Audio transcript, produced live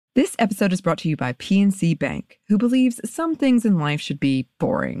This episode is brought to you by PNC Bank, who believes some things in life should be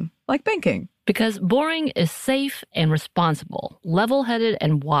boring, like banking. Because boring is safe and responsible, level-headed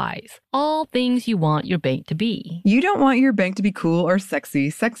and wise. All things you want your bank to be. You don't want your bank to be cool or sexy.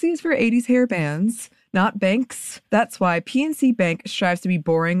 Sexy is for 80s hair bands, not banks. That's why PNC Bank strives to be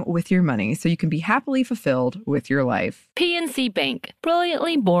boring with your money so you can be happily fulfilled with your life. PNC Bank,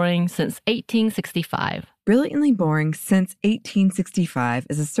 brilliantly boring since 1865. Brilliantly Boring Since 1865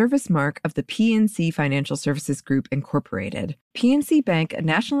 is a service mark of the PNC Financial Services Group, Incorporated. PNC Bank, a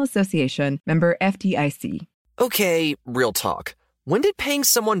National Association, member FDIC. Okay, real talk. When did paying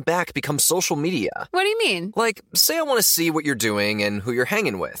someone back become social media? What do you mean? Like, say I want to see what you're doing and who you're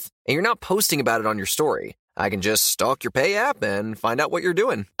hanging with, and you're not posting about it on your story. I can just stalk your Pay app and find out what you're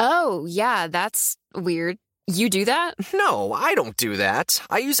doing. Oh, yeah, that's weird. You do that? No, I don't do that.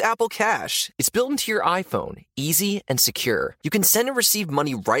 I use Apple Cash. It's built into your iPhone, easy and secure. You can send and receive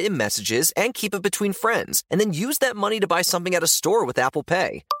money right in Messages and keep it between friends, and then use that money to buy something at a store with Apple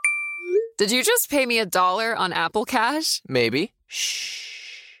Pay. Did you just pay me $1 on Apple Cash? Maybe.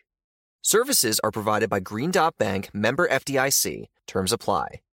 Shh. Services are provided by Green Dot Bank, member FDIC. Terms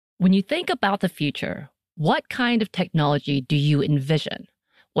apply. When you think about the future, what kind of technology do you envision?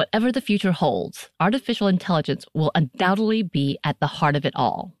 Whatever the future holds, artificial intelligence will undoubtedly be at the heart of it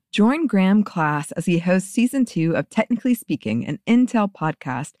all. Join Graham Class as he hosts Season 2 of Technically Speaking, an Intel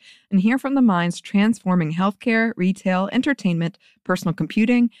podcast, and hear from the minds transforming healthcare, retail, entertainment, personal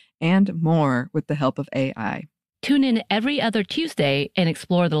computing, and more with the help of AI. Tune in every other Tuesday and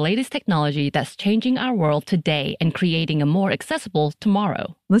explore the latest technology that's changing our world today and creating a more accessible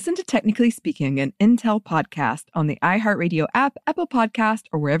tomorrow. Listen to Technically Speaking, an Intel podcast on the iHeartRadio app, Apple Podcast,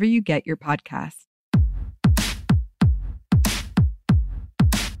 or wherever you get your podcasts.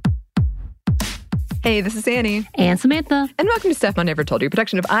 Hey, this is Annie. And Samantha. And welcome to Stuff Mom Never Told You,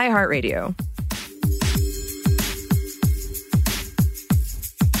 production of iHeartRadio.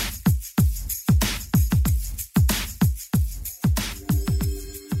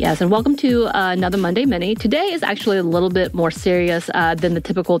 Yes, and welcome to another Monday Mini. Today is actually a little bit more serious than the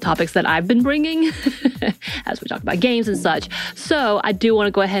typical topics that I've been bringing as we talk about games and such. So I do want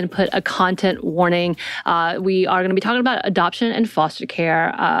to go ahead and put a content warning. We are going to be talking about adoption and foster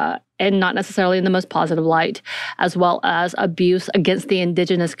care, and not necessarily in the most positive light, as well as abuse against the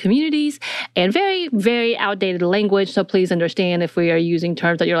indigenous communities and very, very outdated language. So please understand if we are using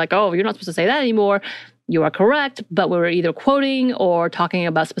terms that you're like, oh, you're not supposed to say that anymore. You are correct, but we were either quoting or talking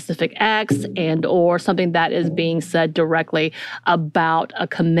about specific acts and or something that is being said directly about a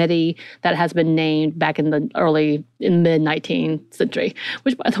committee that has been named back in the mid-19th century,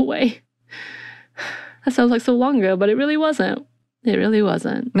 which, by the way, that sounds like so long ago, but it really wasn't. It really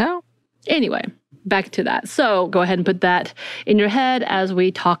wasn't. No. Anyway, back to that. So go ahead and put that in your head as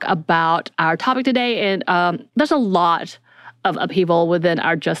we talk about our topic today. And there's a lot of upheaval within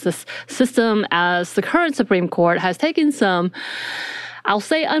our justice system as the current Supreme Court has taken some, I'll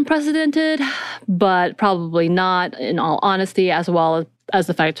say unprecedented, but probably not, in all honesty, as well as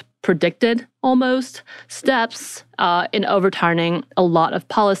the fact predicted almost, steps in overturning a lot of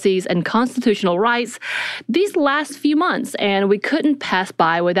policies and constitutional rights these last few months. And we couldn't pass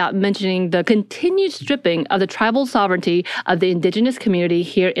by without mentioning the continued stripping of the tribal sovereignty of the indigenous community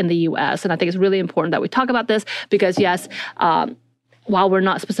here in the U.S. And I think it's really important that we talk about this because, yes, while we're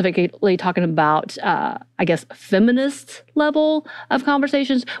not specifically talking about, feminist level of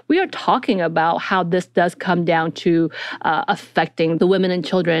conversations, we are talking about how this does come down to affecting the women and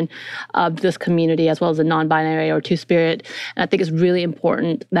children of this community, as well as the non-binary or two-spirit. And I think it's really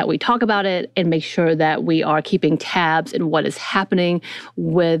important that we talk about it and make sure that we are keeping tabs in what is happening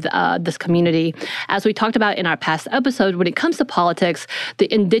with this community. As we talked about in our past episode, when it comes to politics,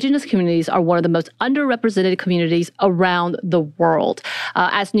 the indigenous communities are one of the most underrepresented communities around the world.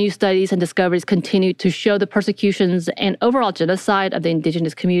 As new studies and discoveries continue to show the persecutions and overall genocide of the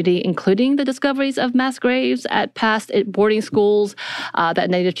indigenous community, including the discoveries of mass graves at past boarding schools that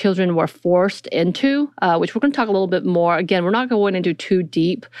Native children were forced into, which we're going to talk a little bit more. Again, we're not going into too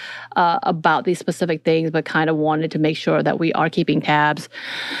deep about these specific things, but kind of wanted to make sure that we are keeping tabs.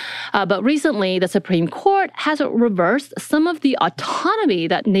 But recently, the Supreme Court has reversed some of the autonomy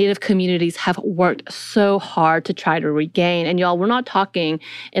that Native communities have worked so hard to try to regain. And y'all, we're not not talking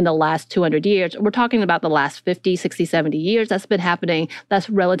in the last 200 years. We're talking about the last 50, 60, 70 years that's been happening. That's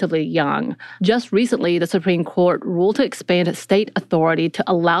relatively young. Just recently, the Supreme Court ruled to expand state authority to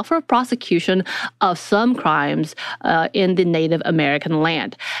allow for prosecution of some crimes in the Native American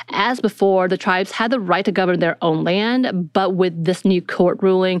land. As before, the tribes had the right to govern their own land, but with this new court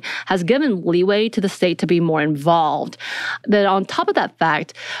ruling has given leeway to the state to be more involved. Then on top of that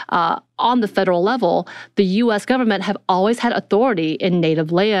fact, on the federal level, the U.S. government have always had authority in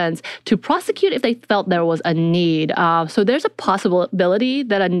Native lands to prosecute if they felt there was a need. So there's a possibility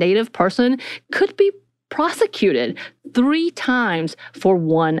that a Native person could be prosecuted 3 times for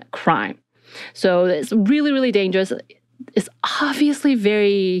one crime. So it's really, really dangerous. It's obviously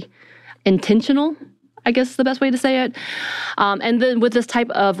very intentional, I guess is the best way to say it. And then with this type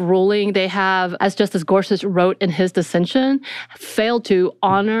of ruling, they have, as Justice Gorsuch wrote in his dissension, failed to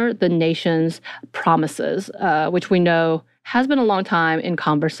honor the nation's promises, which we know has been a long time in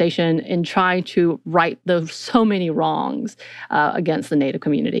conversation in trying to right the so many wrongs against the Native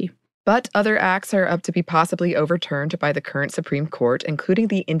community. But other acts are up to be possibly overturned by the current Supreme Court, including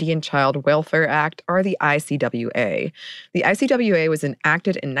the Indian Child Welfare Act, or the ICWA. The ICWA was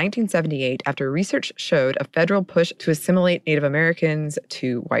enacted in 1978 after research showed a federal push to assimilate Native Americans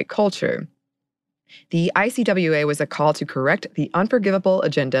to white culture. The ICWA was a call to correct the unforgivable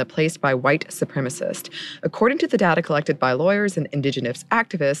agenda placed by white supremacists. According to the data collected by lawyers and indigenous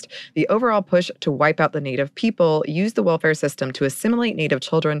activists, the overall push to wipe out the Native people used the welfare system to assimilate Native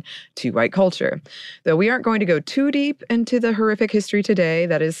children to white culture. Though we aren't going to go too deep into the horrific history today,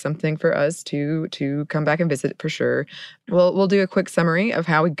 that is something for us to come back and visit for sure. We'll do a quick summary of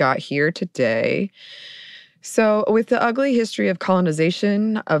how we got here today. So with the ugly history of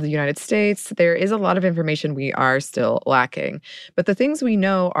colonization of the United States, there is a lot of information we are still lacking. But the things we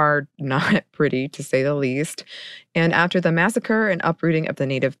know are not pretty, to say the least. And after the massacre and uprooting of the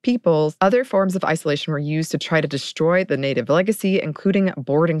Native peoples, other forms of isolation were used to try to destroy the Native legacy, including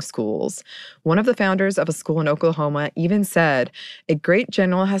boarding schools. One of the founders of a school in Oklahoma even said, "A great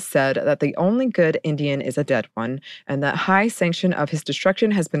general has said that the only good Indian is a dead one, and that high sanction of his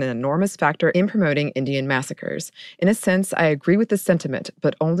destruction has been an enormous factor in promoting Indian massacres. In a sense, I agree with this sentiment,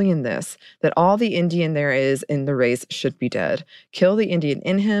 but only in this, that all the Indian there is in the race should be dead. Kill the Indian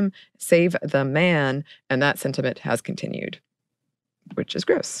in him, save the man," and that sentiment has continued, which is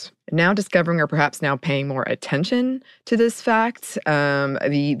gross. Now discovering, or perhaps now paying more attention to this fact,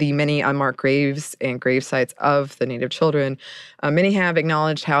 the many unmarked graves and grave sites of the Native children, many have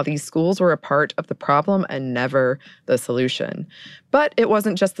acknowledged how these schools were a part of the problem and never the solution. But it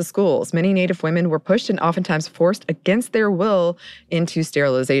wasn't just the schools. Many Native women were pushed and oftentimes forced against their will into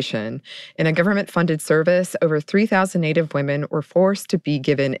sterilization. In a government-funded service, over 3,000 Native women were forced to be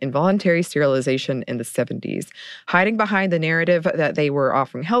given involuntary sterilization in the 70s, hiding behind the narrative that they were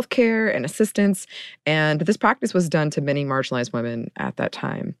offering health care and assistance, and this practice was done to many marginalized women at that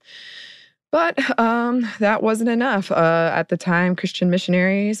time. But that wasn't enough. At the time, Christian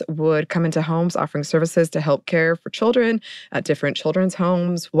missionaries would come into homes offering services to help care for children at different children's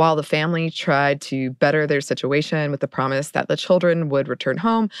homes, while the family tried to better their situation with the promise that the children would return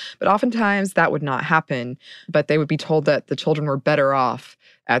home. But oftentimes that would not happen, but they would be told that the children were better off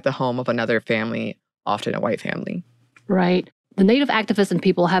at the home of another family, often a white family. Right. The Native activists and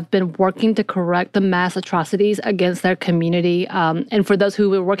people have been working to correct the mass atrocities against their community. And for those who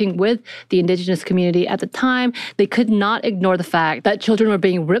were working with the Indigenous community at the time, they could not ignore the fact that children were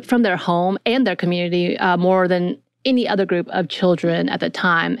being ripped from their home and their community more than any other group of children at the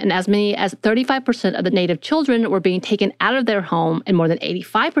time. And as many as 35% of the Native children were being taken out of their home, and more than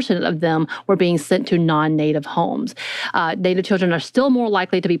 85% of them were being sent to non-Native homes. Native children are still more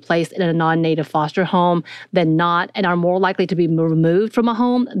likely to be placed in a non-Native foster home than not, and are more likely to be removed from a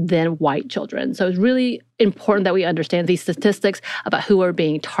home than white children. So it's really important that we understand these statistics about who are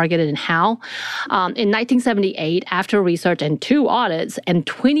being targeted and how. In 1978, after research and 2 audits and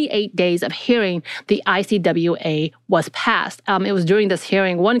 28 days of hearing, the ICWA was passed. It was during this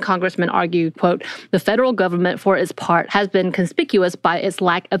hearing, one congressman argued, quote, "The federal government, for its part, has been conspicuous by its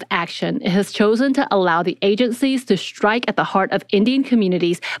lack of action. It has chosen to allow the agencies to strike at the heart of Indian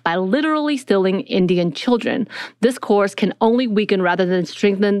communities by literally stealing Indian children. This course can only weaken rather than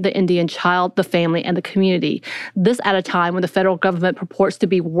strengthen the Indian child, the family, and the community. This at a time when the federal government purports to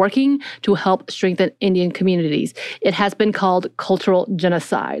be working to help strengthen Indian communities. It has been called cultural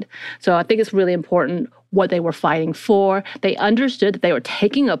genocide." So I think it's really important what they were fighting for. They understood that they were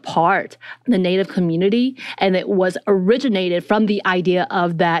taking apart the Native community, and it was originated from the idea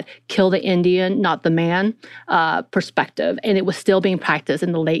of that kill the Indian, not the man perspective. And it was still being practiced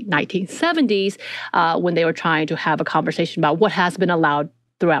in the late 1970s when they were trying to have a conversation about what has been allowed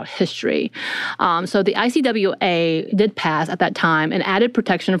throughout history. So the ICWA did pass at that time and added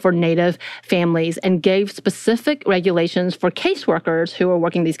protection for Native families and gave specific regulations for caseworkers who are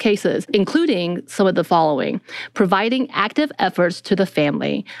working these cases, including some of the following: providing active efforts to the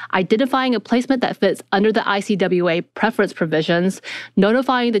family, identifying a placement that fits under the ICWA preference provisions,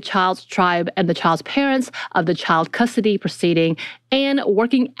 notifying the child's tribe and the child's parents of the child custody proceeding, and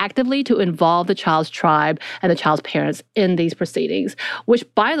working actively to involve the child's tribe and the child's parents in these proceedings. Which,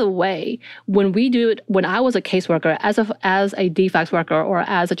 by the way, when we do it, when I was a caseworker, as a DFACS worker or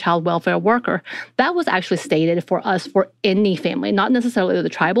as a child welfare worker, that was actually stated for us for any family, not necessarily the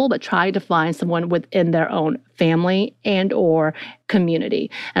tribal, but trying to find someone within their own family and or community.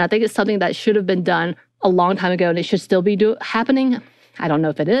 And I think it's something that should have been done a long time ago, and it should still be happening. I don't know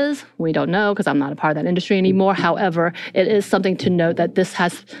if it is. We don't know because I'm not a part of that industry anymore. However, it is something to note that this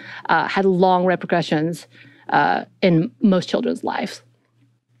has had long repercussions in most children's lives.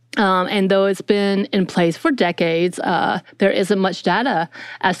 And though it's been in place for decades, there isn't much data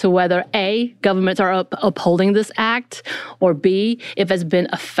as to whether A, governments are upholding this act, or B, if it's been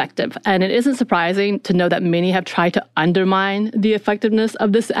effective. And it isn't surprising to know that many have tried to undermine the effectiveness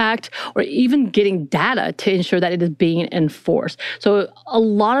of this act, or even getting data to ensure that it is being enforced. So a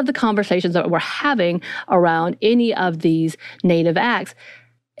lot of the conversations that we're having around any of these Native acts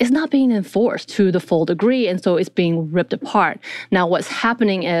is not being enforced to the full degree, and so it's being ripped apart. Now, what's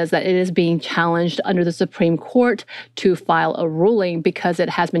happening is that it is being challenged under the Supreme Court to file a ruling because it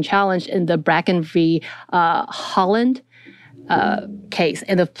has been challenged in the Bracken v. Holland case.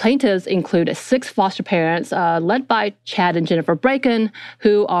 And the plaintiffs include 6 foster parents led by Chad and Jennifer Bracken,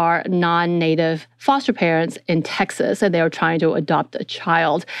 who are non-Native foster parents in Texas, and they are trying to adopt a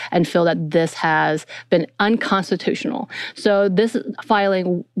child and feel that this has been unconstitutional. So this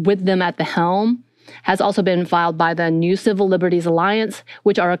filing with them at the helm has also been filed by the New Civil Liberties Alliance,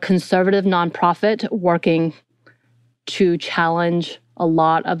 which are a conservative nonprofit working to challenge a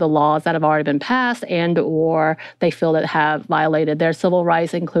lot of the laws that have already been passed and or they feel that have violated their civil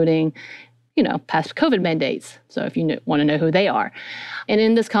rights, including, past COVID mandates. So if you want to know who they are. And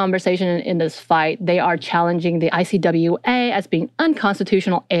in this conversation, in this fight, they are challenging the ICWA as being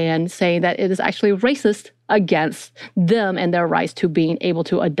unconstitutional and saying that it is actually racist against them and their rights to being able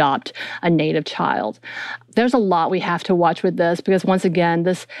to adopt a Native child. There's a lot we have to watch with this because, once again,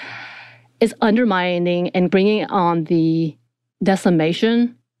 this is undermining and bringing on the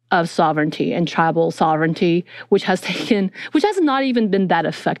decimation of sovereignty and tribal sovereignty, which has not even been that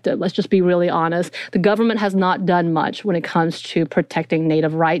effective. Let's just be really honest. The government has not done much when it comes to protecting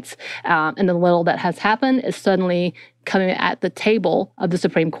Native rights. And the little that has happened is suddenly coming at the table of the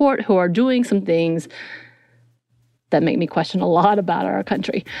Supreme Court, who are doing some things that make me question a lot about our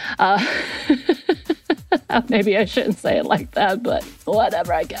country. Maybe I shouldn't say it like that, but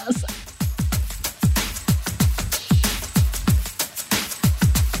whatever, I guess.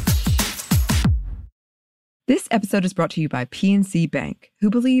 This episode is brought to you by PNC Bank, who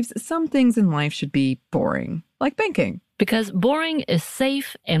believes some things in life should be boring, like banking. Because boring is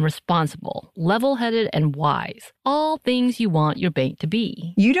safe and responsible, level-headed and wise. All things you want your bank to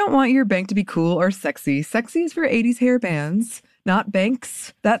be. You don't want your bank to be cool or sexy. Sexy is for 80s hair bands, not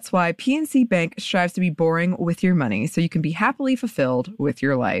banks. That's why PNC Bank strives to be boring with your money so you can be happily fulfilled with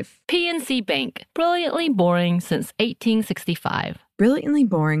your life. PNC Bank, brilliantly boring since 1865. Brilliantly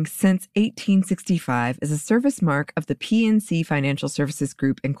Boring Since 1865 is a service mark of the PNC Financial Services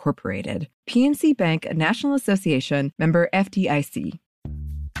Group, Incorporated. PNC Bank, a National Association, member FDIC.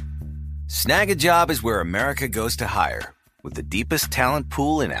 Snag a Job is where America goes to hire, with the deepest talent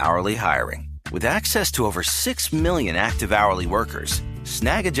pool in hourly hiring. With access to over 6 million active hourly workers,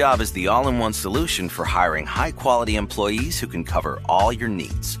 Snag a Job is the all-in-one solution for hiring high-quality employees who can cover all your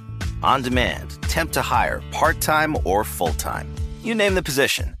needs. On demand, temp to hire, part-time or full-time. You name the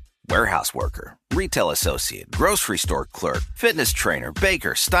position: warehouse worker, retail associate, grocery store clerk, fitness trainer,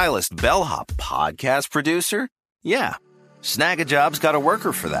 baker, stylist, bellhop, podcast producer. Yeah, Snag a Job's got a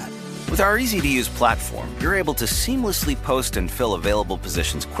worker for that. With our easy-to-use platform, you're able to seamlessly post and fill available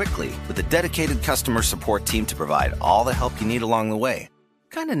positions quickly with a dedicated customer support team to provide all the help you need along the way.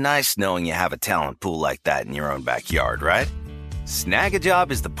 Kind of nice knowing you have a talent pool like that in your own backyard, right? Snag a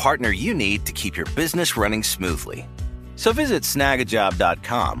Job is the partner you need to keep your business running smoothly. So visit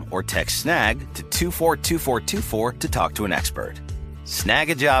snagajob.com or text snag to 242424 to talk to an expert.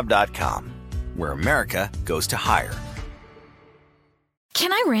 Snagajob.com, where America goes to hire.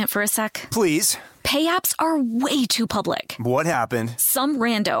 Can I rant for a sec? Please. Pay apps are way too public. What happened? Some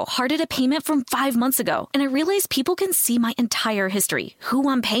rando hearted a payment from 5 months ago, and I realized people can see my entire history, who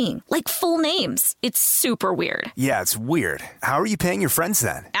I'm paying, like full names. It's super weird. Yeah, it's weird. How are you paying your friends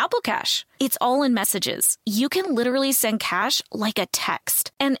then? Apple Cash. It's all in messages. You can literally send cash like a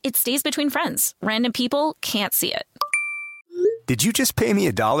text, and it stays between friends. Random people can't see it. Did you just pay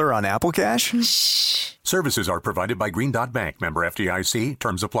me $1 on Apple Cash? Shh. Services are provided by Green Dot Bank, member FDIC.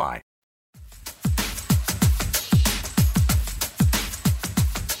 Terms apply.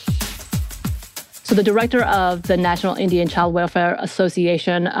 So the director of the National Indian Child Welfare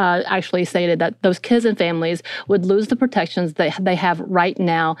Association actually stated that those kids and families would lose the protections that they have right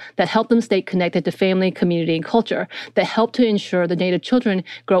now that help them stay connected to family, community, and culture, that help to ensure the Native children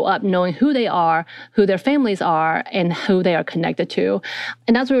grow up knowing who they are, who their families are, and who they are connected to.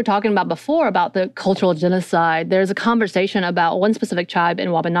 And as we were talking about before about the cultural genocide, there's a conversation about one specific tribe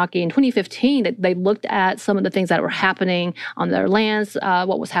in Wabanaki in 2015 that they looked at some of the things that were happening on their lands,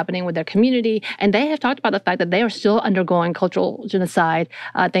 what was happening with their community, and they have talked about the fact that they are still undergoing cultural genocide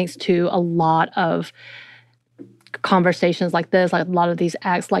thanks to a lot of conversations like this, like a lot of these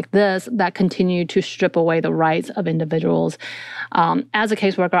acts like this that continue to strip away the rights of individuals. As a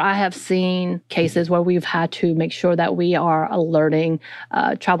caseworker, I have seen cases where we've had to make sure that we are alerting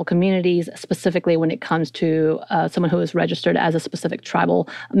tribal communities, specifically when it comes to someone who is registered as a specific tribal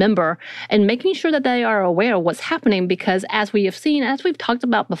member, and making sure that they are aware of what's happening, because as we have seen, as we've talked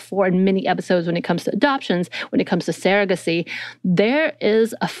about before in many episodes when it comes to adoptions, when it comes to surrogacy, there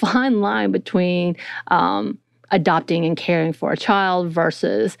is a fine line between adopting and caring for a child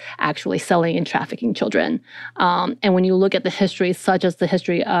versus actually selling and trafficking children. And when you look at the history, such as the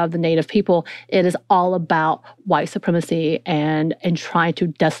history of the Native people, it is all about white supremacy and trying to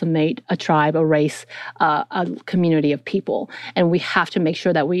decimate a tribe, a race, a community of people. And we have to make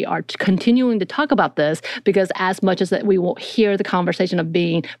sure that we are continuing to talk about this, because as much as that we will hear the conversation of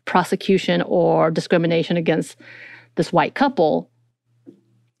being prosecution or discrimination against this white couple,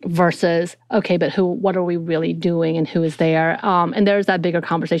 versus, okay, but what are we really doing and who is there? And there's that bigger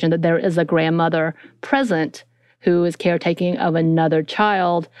conversation that there is a grandmother present who is caretaking of another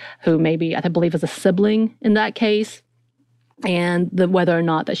child who maybe, I believe, is a sibling in that case, and whether or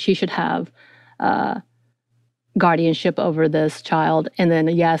not that she should have guardianship over this child. And then,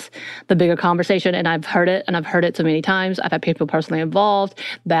 yes, the bigger conversation, and I've heard it so many times, I've had people personally involved,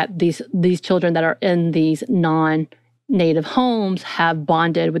 that these children that are in these non-Native homes have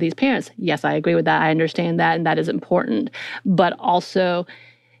bonded with these parents. Yes, I agree with that. I understand that, and that is important. But also,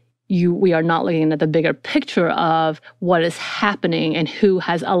 we are not looking at the bigger picture of what is happening and who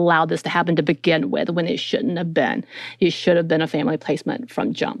has allowed this to happen to begin with, when it shouldn't have been. It should have been a family placement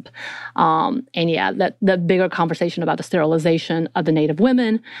from jump. And yeah, the bigger conversation about the sterilization of the Native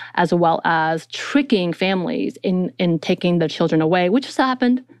women, as well as tricking families in taking their children away, which has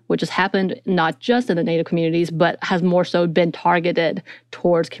happened not just in the Native communities, but has more so been targeted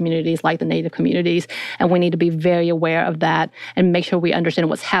towards communities like the Native communities. And we need to be very aware of that and make sure we understand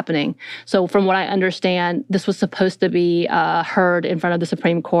what's happening. So from what I understand, this was supposed to be heard in front of the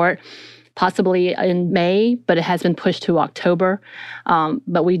Supreme Court, possibly in May, but it has been pushed to October.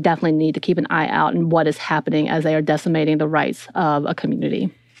 But we definitely need to keep an eye out on what is happening as they are decimating the rights of a community.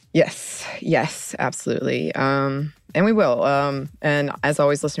 Yes, absolutely. And we will. And as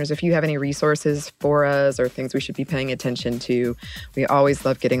always, listeners, if you have any resources for us or things we should be paying attention to, we always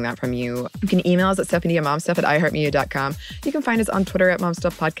love getting that from you. You can email us at stephanie@momstuff@iheartmedia.com. You can find us on Twitter at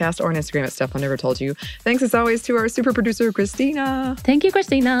momstuffpodcast or on Instagram at Stuff I Never Told You. Thanks as always to our super producer, Christina. Thank you,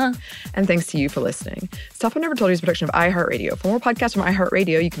 Christina. And thanks to you for listening. Stuff I Never Told You is a production of iHeartRadio. For more podcasts from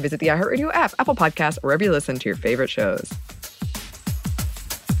iHeartRadio, you can visit the iHeartRadio app, Apple Podcasts, or wherever you listen to your favorite shows.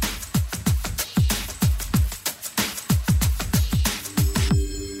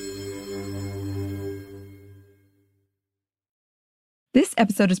 This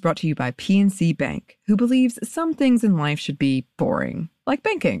episode is brought to you by PNC Bank, who believes some things in life should be boring, like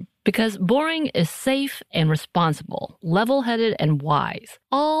banking. Because boring is safe and responsible, level-headed and wise.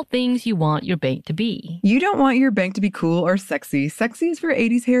 All things you want your bank to be. You don't want your bank to be cool or sexy. Sexy is for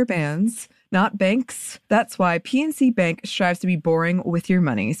 80s hair bands, not banks. That's why PNC Bank strives to be boring with your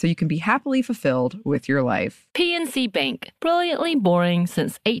money so you can be happily fulfilled with your life. PNC Bank, brilliantly boring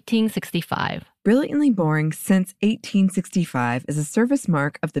since 1865. Brilliantly Boring Since 1865 is a service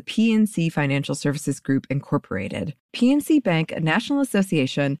mark of the PNC Financial Services Group, Incorporated. PNC Bank, a National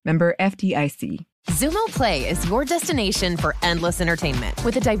Association, member FDIC. Xumo Play is your destination for endless entertainment.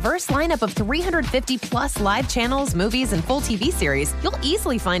 With a diverse lineup of 350 plus live channels, movies, and full TV series, you'll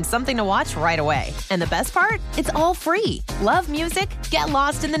easily find something to watch right away. And the best part? It's all free. Love music? Get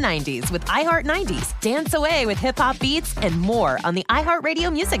lost in the 90s with iHeart 90s, dance away with hip-hop beats, and more on the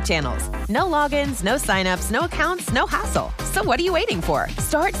iHeartRadio music channels. No logins, no signups, no accounts, no hassle. So what are you waiting for?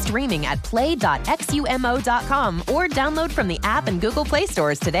 Start streaming at play.xumo.com or download from the app and Google Play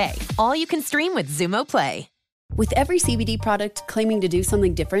stores today. All you can stream with Xumo Play. With every CBD product claiming to do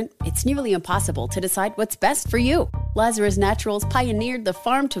something different, it's nearly impossible to decide what's best for you. Lazarus Naturals pioneered the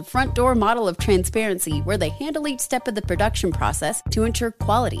farm-to-front-door model of transparency, where they handle each step of the production process to ensure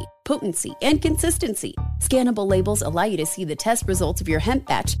quality, potency, and consistency. Scannable labels allow you to see the test results of your hemp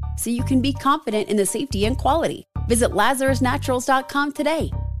batch, so you can be confident in the safety and quality. Visit LazarusNaturals.com today.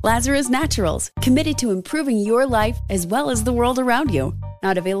 Lazarus Naturals, committed to improving your life as well as the world around you.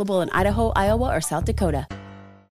 Not available in Idaho, Iowa, or South Dakota.